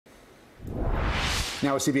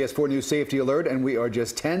Now a CBS 4 News safety alert, and we are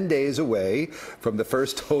just 10 days away from the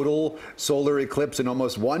first total solar eclipse in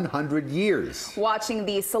almost 100 years. Watching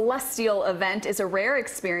the celestial event is a rare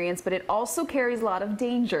experience, but it also carries a lot of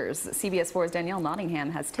dangers. CBS 4's Danielle Nottingham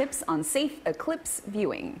has tips on safe eclipse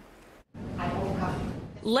viewing.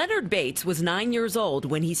 Leonard Bates was 9 years old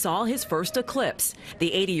when he saw his first eclipse.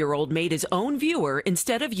 The 80-year-old made his own viewer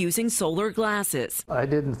instead of using solar glasses. I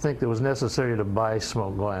didn't think it was necessary to buy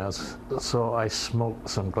smoked glass, so I smoked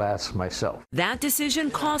some glass myself. That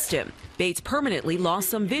decision cost him. Bates permanently lost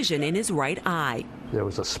some vision in his right eye. There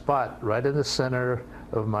was a spot right in the center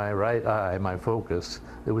of my right eye, my focus.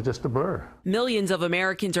 It was just a blur. Millions of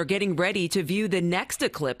Americans are getting ready to view the next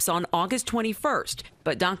eclipse on August 21st.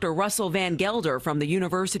 But Dr. Russell Van Gelder from the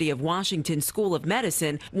University of Washington School of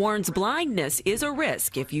Medicine warns blindness is a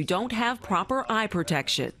risk if you don't have proper eye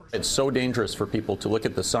protection. It's so dangerous for people to look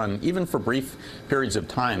at the sun, even for brief periods of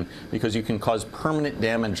time, because you can cause permanent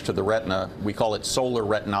damage to the retina. We call it solar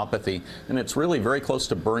retinopathy, and it's really very close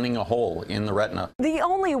to burning a hole in the retina. The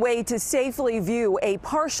only way to safely view a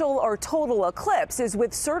partial or total eclipse is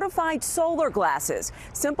with certified solar glasses.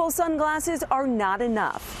 Simple sunglasses are not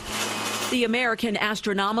enough. The American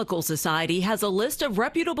Astronomical Society has a list of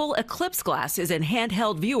reputable eclipse glasses and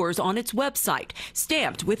handheld viewers on its website,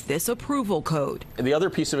 stamped with this approval code. The other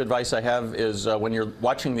piece of advice I have is when you're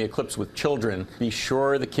watching the eclipse with children, be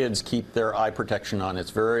sure the kids keep their eye protection on.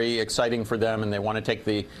 It's very exciting for them, and they want to take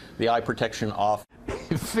the eye protection off.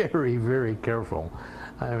 Very, very careful.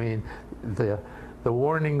 I mean, the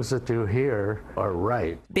warnings that you hear are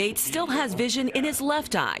right. Bates still has vision in his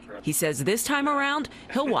left eye. He says this time around,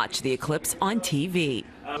 he'll watch the eclipse on TV.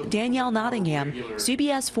 Danielle Nottingham,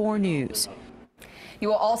 CBS 4 News. You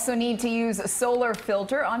will also need to use a solar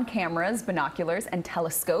filter on cameras, binoculars, and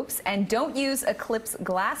telescopes. And don't use eclipse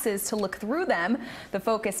glasses to look through them. The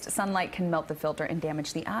focused sunlight can melt the filter and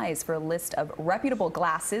damage the eyes. For a list of reputable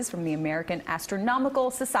glasses from the American Astronomical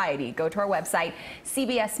Society, go to our website,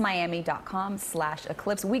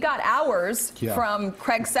 cbsmiami.com/eclipse. We got ours from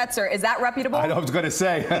Craig Setzer. Is that reputable? I was going to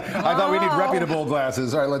say, I thought we need reputable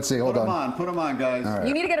glasses. All right, let's see. Hold on. Put them on, guys. Right.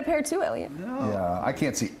 You need to get a pair too, Elliot. No. Yeah, I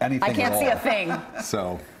can't see anything I can't at see all. a thing.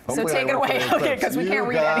 So take it away, Elliot, because we can't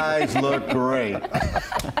read anything. You guys look great.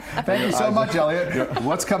 Thank you so much, Elliot.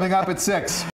 What's coming up at 6?